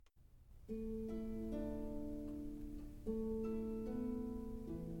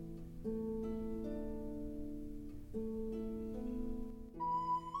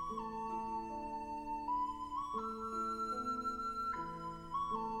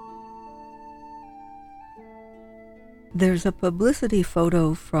There's a publicity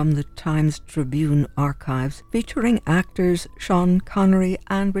photo from the Times-Tribune archives featuring actors Sean Connery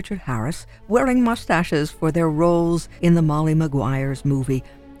and Richard Harris wearing mustaches for their roles in the Molly Maguire's movie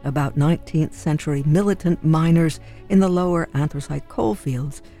about 19th century militant miners in the lower anthracite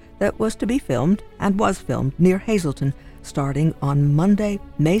coalfields that was to be filmed and was filmed near Hazleton starting on Monday,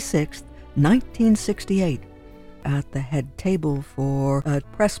 May 6, 1968. At the head table for a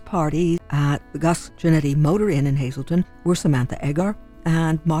press party at the Gus Genetti Motor Inn in Hazleton were Samantha Eggar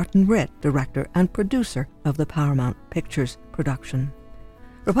and Martin Ritt, director and producer of the Paramount Pictures production.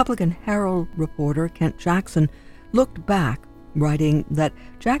 Republican Herald reporter Kent Jackson looked back, writing that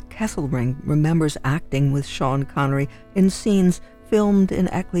Jack Kesselring remembers acting with Sean Connery in scenes filmed in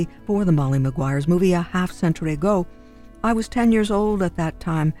Eckley for the Molly Maguire's movie a half-century ago. "I was 10 years old at that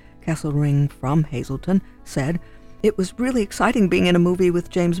time," Kesselring from Hazleton said. "It was really exciting being in a movie with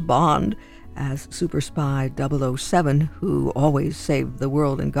James Bond as super spy 007, who always saved the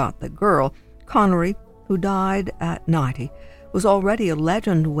world and got the girl." Connery, who died at 90, was already a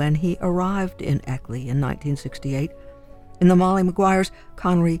legend when he arrived in Eckley in 1968. In the Molly Maguires,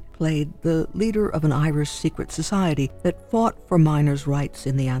 Connery played the leader of an Irish secret society that fought for miners' rights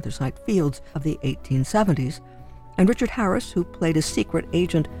in the anthracite fields of the 1870s. And Richard Harris, who played a secret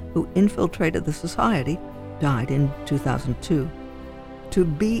agent who infiltrated the society, died in 2002. To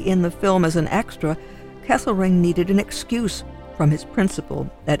be in the film as an extra, Kesselring needed an excuse from his principal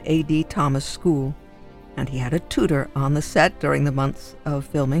at A.D. Thomas School, and he had a tutor on the set during the months of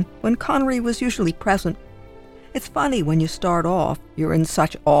filming when Connery was usually present. "It's funny when you start off, you're in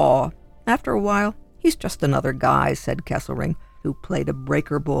such awe. After a while, he's just another guy," said Kesselring, who played a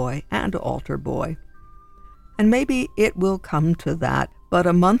breaker boy and altar boy. And maybe it will come to that, but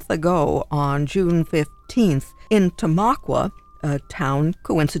a month ago, on June 15th, in Tamaqua, a town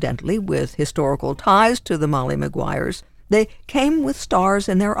coincidentally with historical ties to the Molly Maguires, they came with stars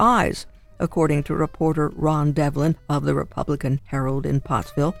in their eyes, according to reporter Ron Devlin of the Republican Herald in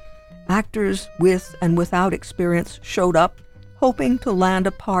Pottsville. Actors with and without experience showed up, hoping to land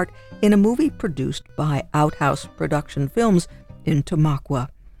a part in a movie produced by Outhouse Production Films in Tamaqua.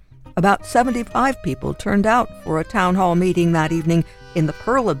 About 75 people turned out for a town hall meeting that evening in the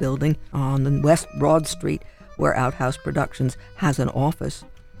Perla building on West Broad Street, where Outhouse Productions has an office.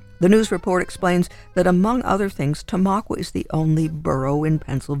 The news report explains that, among other things, Tamaqua is the only borough in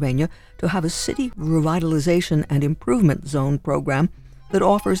Pennsylvania to have a city revitalization and improvement zone program that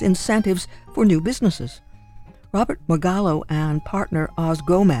offers incentives for new businesses. Robert Morgalo and partner Oz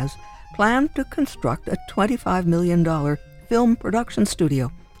Gomez plan to construct a $25 million film production studio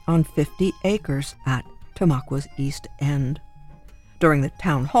on 50 acres at Tamaqua's East End. During the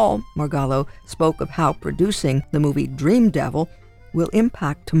town hall, Morgalo spoke of how producing the movie Dream Devil will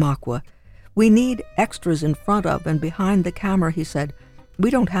impact Tamaqua. "We need extras in front of and behind the camera," he said. "We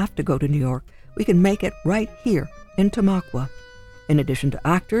don't have to go to New York. We can make it right here in Tamaqua." In addition to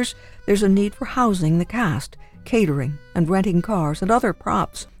actors, there's a need for housing the cast, catering, and renting cars and other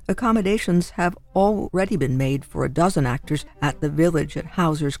props. Accommodations have already been made for a dozen actors at the village at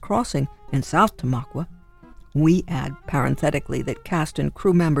Hauser's Crossing in South Tamaqua. We add parenthetically that cast and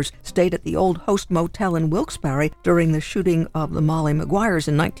crew members stayed at the old Host Motel in Wilkes-Barre during the shooting of the Molly Maguires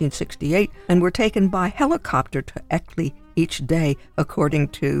in 1968 and were taken by helicopter to Eckley each day, according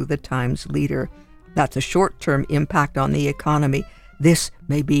to the Times leader. That's a short-term impact on the economy. This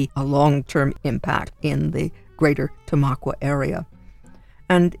may be a long-term impact in the greater Tamaqua area.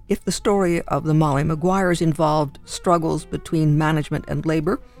 And if the story of the Molly Maguires involved struggles between management and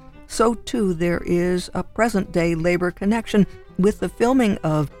labor, so too there is a present-day labor connection with the filming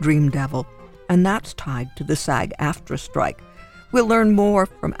of Dream Devil, and that's tied to the SAG-AFTRA strike. We'll learn more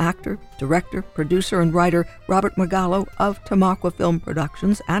from actor, director, producer, and writer Robert Morgalo of Tamaqua Film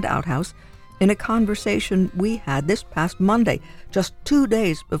Productions and Outhouse in a conversation we had this past Monday, just 2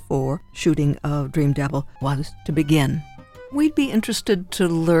 days before shooting of Dream Devil was to begin. We'd be interested to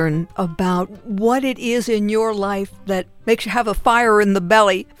learn about what it is in your life that makes you have a fire in the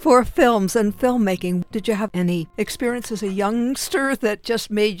belly for films and filmmaking. Did you have any experience as a youngster that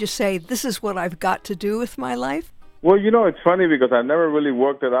just made you say, "This is what I've got to do with my life"? Well, it's funny because I never really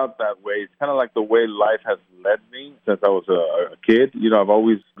worked it out that way. It's kind of like the way life has led me since I was a kid. I've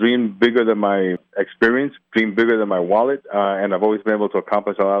always dreamed bigger than my experience, dreamed bigger than my wallet, and I've always been able to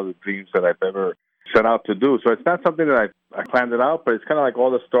accomplish a lot of the dreams that I've ever set out to do. So it's not something that I planned it out, but it's kind of like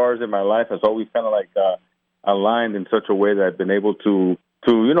all the stars in my life has always kind of like aligned in such a way that I've been able to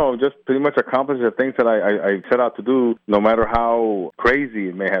just pretty much accomplish the things that I set out to do, no matter how crazy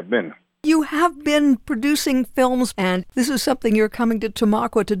it may have been. You have been producing films, and this is something you're coming to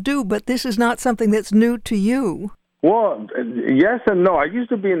Tamaqua to do, but this is not something that's new to you. Well, yes and no. I used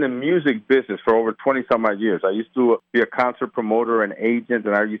to be in the music business for over 20-some-odd years. I used to be a concert promoter and agent,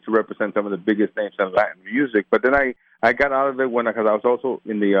 and I used to represent some of the biggest names in Latin music. But then I got out of it because I was also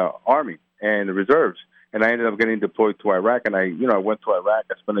in the Army and the reserves, and I ended up getting deployed to Iraq. And I went to Iraq.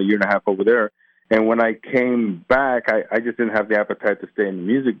 I spent a year and a half over there. And when I came back, I just didn't have the appetite to stay in the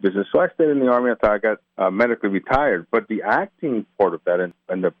music business. So I stayed in the Army until I got medically retired. But the acting part of that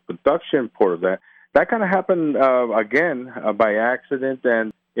and the production part of that kind of happened, again, by accident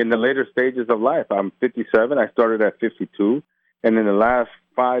and in the later stages of life. I'm 57. I started at 52. And in the last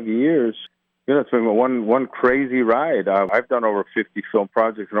 5 years, it's been one crazy ride. I've done over 50 film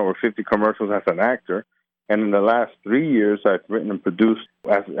projects and over 50 commercials as an actor. And in the last 3 years, I've written and produced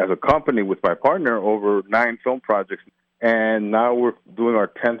as a company with my partner over 9 film projects. And now we're doing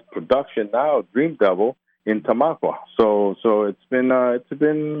our 10th production now, Dream Devil, in Tamaqua. So it's been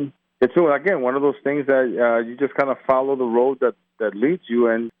again one of those things that you just kind of follow the road that leads you,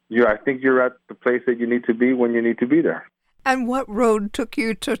 and I think you're at the place that you need to be when you need to be there. And what road took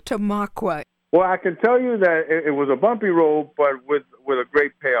you to Tamaqua? Well, I can tell you that it was a bumpy road, but with a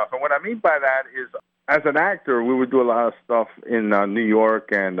great payoff. And what I mean by that is, as an actor, we would do a lot of stuff in New York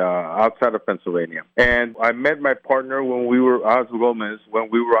and outside of Pennsylvania. And I met my partner when we were, Oswald Gomez, when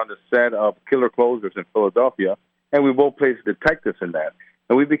we were on the set of Killer Closers in Philadelphia, and we both played detectives in that.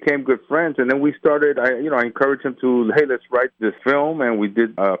 And we became good friends. And then we started, I encouraged him to, hey, let's write this film. And we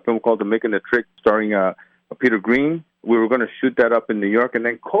did a film called The Making the Trick, starring Peter Green. We were going to shoot that up in New York, and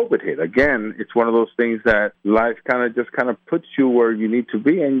then COVID hit. Again, it's one of those things that life kind of puts you where you need to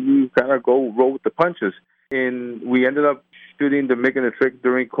be, and you kind of go roll with the punches. And we ended up shooting The Making the Trick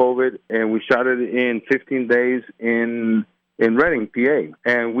during COVID, and we shot it in 15 days in Reading, PA.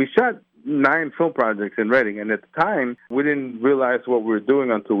 And we shot 9 film projects in Reading, and at the time, we didn't realize what we were doing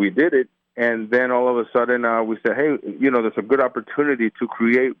until we did it. And then all of a sudden, we said, hey, there's a good opportunity to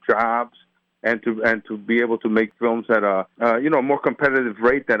create jobs and to be able to make films at a more competitive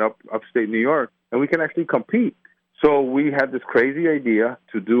rate than upstate New York, and we can actually compete. So we had this crazy idea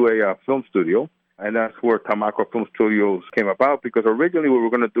to do a film studio, and that's where Tamaqua Film Studios came about, because originally we were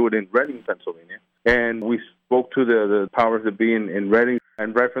going to do it in Reading, Pennsylvania, and we spoke to the powers that be in Reading,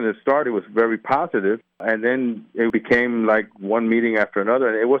 and right from the start it was very positive, and then it became like one meeting after another,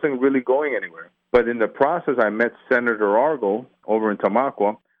 and it wasn't really going anywhere. But in the process, I met Senator Argo over in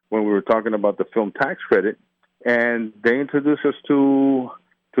Tamaqua, when we were talking about the film tax credit, and they introduced us to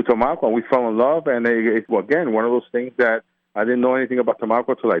Tamaqua. We fell in love, and again, one of those things that I didn't know anything about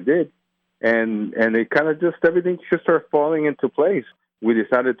Tamaqua till I did, and it kind of everything just started falling into place. We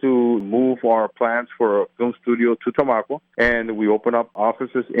decided to move our plans for a film studio to Tamaqua, and we opened up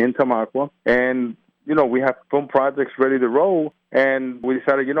offices in Tamaqua, and we have film projects ready to roll, and we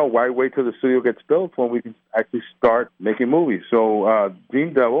decided, why wait till the studio gets built when we can actually start making movies? So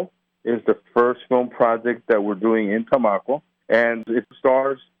Dream Devil is the first film project that we're doing in Tamaqua, and it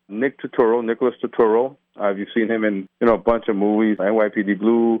stars Nicholas Turturro. You've seen him in a bunch of movies, NYPD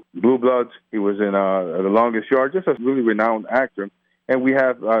Blue Bloods. He was in The Longest Yard, just a really renowned actor. And we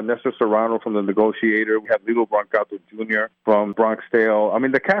have Nestor Serrano from The Negotiator. We have Lilo Brancato Jr. from Bronx Tale. I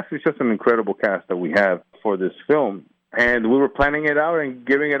mean, the cast is just an incredible cast that we have for this film. And we were planning it out and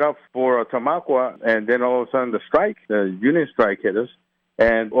giving it up for Tamaqua, and then all of a sudden the union strike hit us.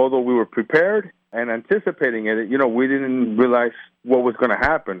 And although we were prepared and anticipating it, we didn't realize what was going to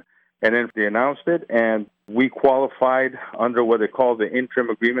happen. And then they announced it, and we qualified under what they call the interim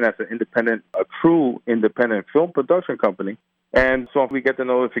agreement as a true independent film production company. And so if we get the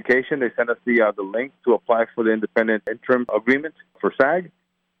notification, they send us the link to apply for the independent interim agreement for SAG.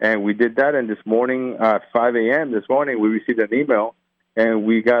 And we did that, and this morning, at 5 a.m. this morning, we received an email, and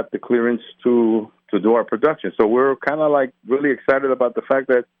we got the clearance to do our production. So we're kind of like really excited about the fact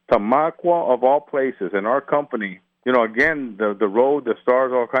that Tamaqua, of all places, and our company, again, the road, the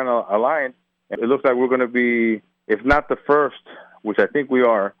stars all kind of aligned. It looks like we're going to be, if not the first, which I think we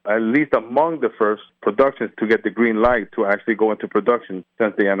are, at least among the first productions to get the green light to actually go into production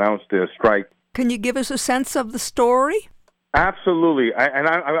since they announced the strike. Can you give us a sense of the story? Absolutely. I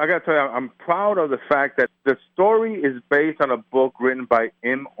got to tell you, I'm proud of the fact that the story is based on a book written by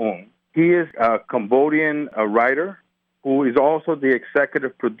Im Ung. He is a Cambodian writer who is also the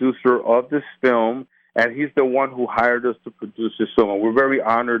executive producer of this film, and he's the one who hired us to produce this film. And we're very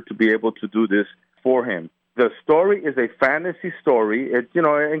honored to be able to do this for him. The story is a fantasy story. It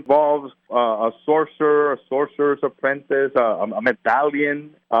involves a sorcerer, a sorcerer's apprentice, a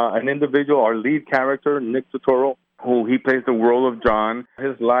medallion, an individual. Our lead character, Nick Totoro, who he plays the role of John.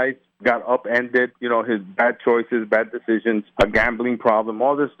 His life got upended. His bad choices, bad decisions, a gambling problem,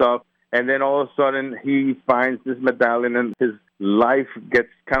 all this stuff. And then all of a sudden, he finds this medallion, and his life gets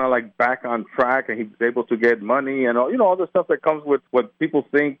kind of like back on track, and he's able to get money and all the stuff that comes with what people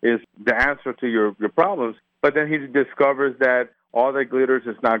think is the answer to your problems. But then he discovers that all that glitters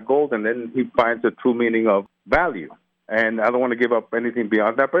is not gold, and then he finds the true meaning of value. And I don't want to give up anything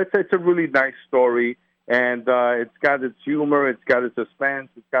beyond that, but it's a really nice story, and it's got its humor, it's got its suspense,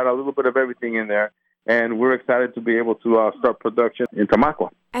 it's got a little bit of everything in there. And we're excited to be able to start production in Tamaqua.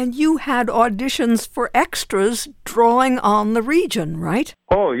 And you had auditions for extras drawing on the region, right?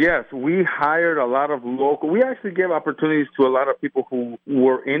 Oh, yes. We hired a lot of local. We actually gave opportunities to a lot of people who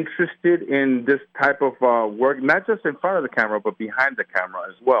were interested in this type of work, not just in front of the camera, but behind the camera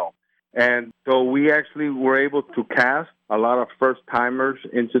as well. And so we actually were able to cast a lot of first-timers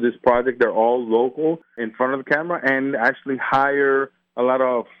into this project. They're all local in front of the camera, and actually hire a lot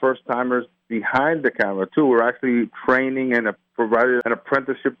of first-timers behind the camera, too. We're actually training and provided an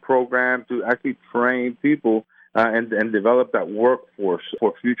apprenticeship program to actually train people and develop that workforce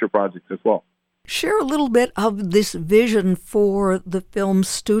for future projects as well. Share a little bit of this vision for the film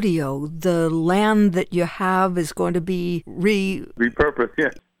studio. The land that you have is going to be repurposed,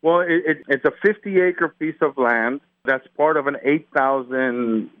 yes. Well, it's a 50-acre piece of land that's part of an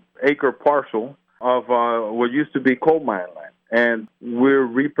 8,000-acre parcel of what used to be coal mine land. And we're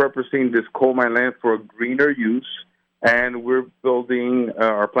repurposing this coal mine land for a greener use. And we're building,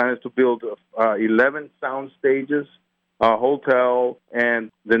 our plan is to build 11 sound stages, a hotel,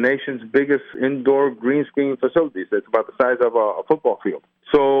 and the nation's biggest indoor green screen facilities. It's about the size of a football field.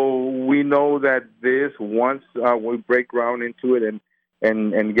 So we know that once we break ground into it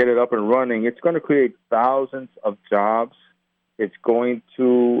and get it up and running, it's going to create thousands of jobs. It's going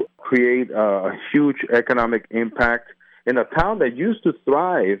to create a huge economic impact in a town that used to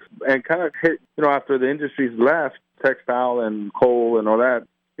thrive and kind of hit, after the industries left, textile and coal and all that,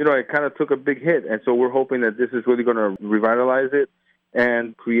 it kind of took a big hit. And so we're hoping that this is really going to revitalize it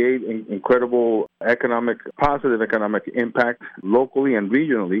and create incredible positive economic impact locally and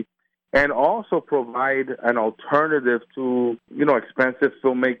regionally, and also provide an alternative to, expensive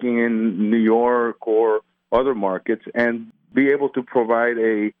filmmaking in New York or other markets, and be able to provide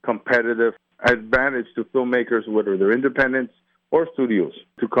a competitive advantage to filmmakers, whether they're independents or studios,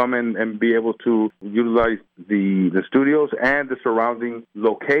 to come in and be able to utilize the studios and the surrounding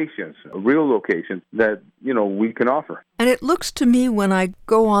locations, real locations that, we can offer. And it looks to me when I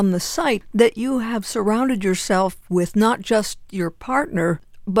go on the site that you have surrounded yourself with not just your partner,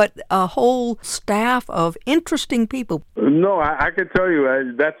 but a whole staff of interesting people. No, I can tell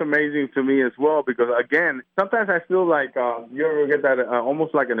you, that's amazing to me as well, because, again, sometimes I feel like you ever get that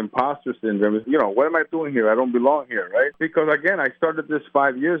almost like an imposter syndrome. What am I doing here? I don't belong here, right? Because, again, I started this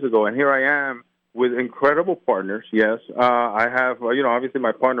 5 years ago, and here I am with incredible partners, yes. I have, obviously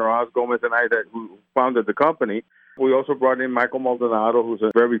my partner, Oz Gomez, and I, who founded the company. We also brought in Michael Maldonado, who's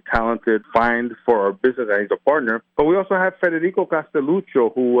a very talented find for our business, and he's a partner. But we also have Federico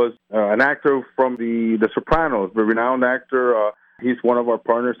Castelluccio, who was an actor from The Sopranos, the renowned actor. He's one of our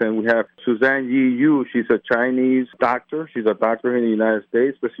partners. And we have Suzanne Yi Yu. She's a Chinese doctor. She's a doctor in the United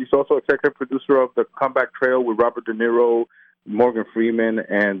States, but she's also executive producer of The Comeback Trail with Robert De Niro, Morgan Freeman,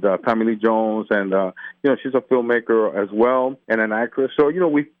 and Tommy Lee Jones, and she's a filmmaker as well and an actress. So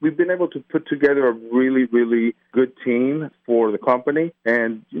we've been able to put together a really, really good team for the company,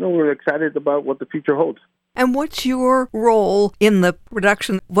 and we're excited about what the future holds. And what's your role in the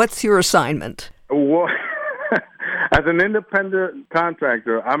production? What's your assignment? Well, as an independent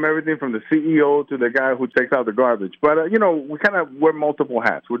contractor, I'm everything from the CEO to the guy who takes out the garbage. But we kind of wear multiple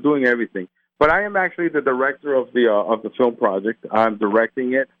hats. We're doing everything. But I am actually the director of the film project. I'm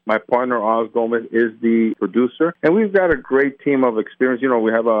directing it. My partner, Oz Gomez, is the producer. And we've got a great team of experience.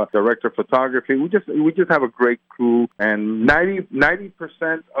 We have a director of photography. We just have a great crew. And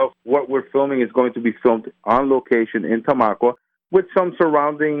 90% of what we're filming is going to be filmed on location in Tamaqua, with some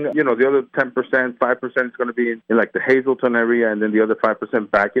surrounding, the other 10%, 5% is going to be in like the Hazleton area, and then the other 5%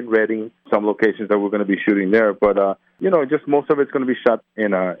 back in Redding, some locations that we're going to be shooting there. But, just most of it's going to be shot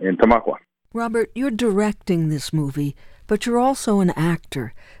in Tamaqua. Robert, you're directing this movie, but you're also an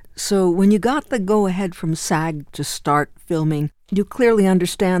actor. So when you got the go-ahead from SAG to start filming, you clearly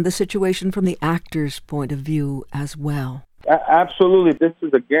understand the situation from the actor's point of view as well. Absolutely. This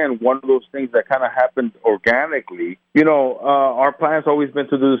is, again, one of those things that kind of happened organically. Our plan's always been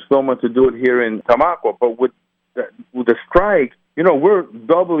to do this film and to do it here in Tamaqua, but with the strike, we're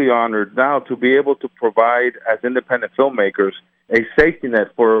doubly honored now to be able to provide, as independent filmmakers, a safety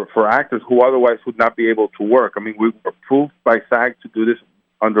net for actors who otherwise would not be able to work. I mean, we were approved by SAG to do this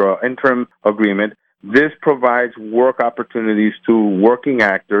under an interim agreement. This provides work opportunities to working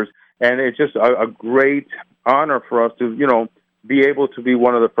actors, and it's just a great honor for us to, be able to be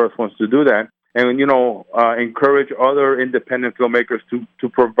one of the first ones to do that. And, encourage other independent filmmakers to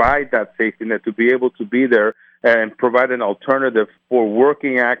provide that safety net, to be able to be there and provide an alternative for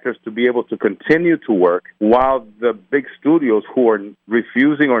working actors to be able to continue to work while the big studios who are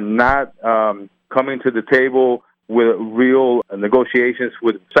refusing or not coming to the table with real negotiations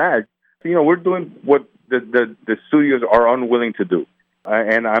with SAG. We're doing what the studios are unwilling to do.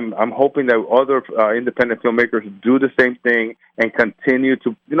 And I'm hoping that other independent filmmakers do the same thing and continue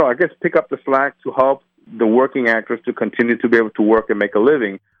to, pick up the slack to help the working actors to continue to be able to work and make a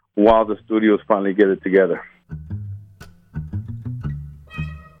living while the studios finally get it together.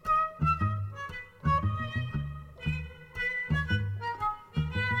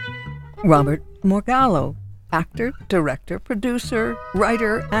 Robert Morgalo, actor, director, producer,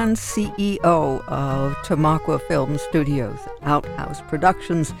 writer, and CEO of Tamaqua Film Studios, Outhouse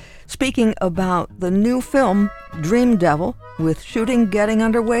Productions, speaking about the new film, Dream Devil, with shooting getting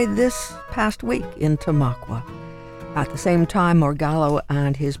underway this past week in Tamaqua. At the same time, Morgalo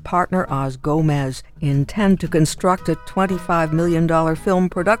and his partner Oz Gomez intend to construct a $25 million film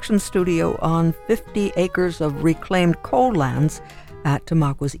production studio on 50 acres of reclaimed coal lands at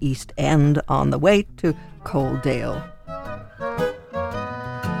Tamaqua's East End on the way to Coaldale.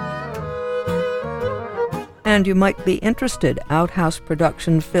 And you might be interested. Outhouse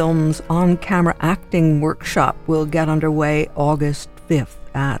Production Film's on-camera acting workshop will get underway August 5th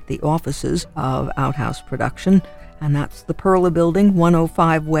at the offices of Outhouse Production, and that's the Perla Building,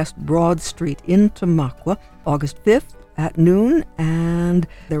 105 West Broad Street in Tamaqua, August 5th at noon, and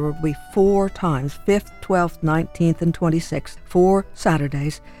there will be 4 times, 5th, 12th, 19th, and 26th, 4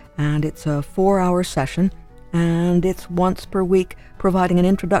 Saturdays, and it's a 4-hour session, and it's once per week, providing an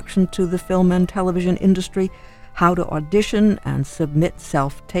introduction to the film and television industry, how to audition and submit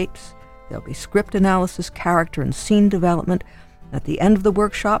self-tapes. There'll be script analysis, character and scene development. At the end of the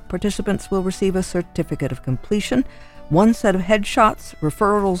workshop, participants will receive a certificate of completion, 1 set of headshots,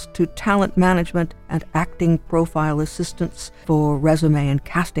 referrals to talent management, and acting profile assistance for resume and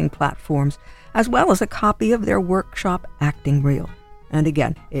casting platforms, as well as a copy of their workshop acting reel. And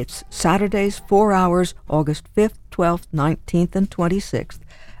again, it's Saturdays, 4 hours, August 5th, 12th, 19th, and 26th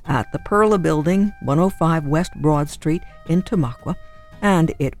at the Perla Building, 105 West Broad Street in Tamaqua.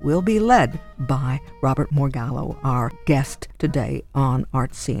 And it will be led by Robert Morgalo, our guest today on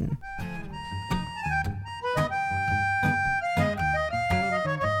Art Scene.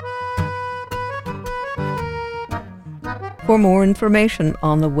 For more information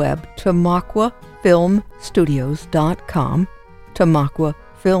on the web, TamaquaFilmStudios.com,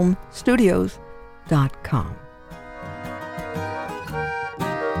 TamaquaFilmStudios.com.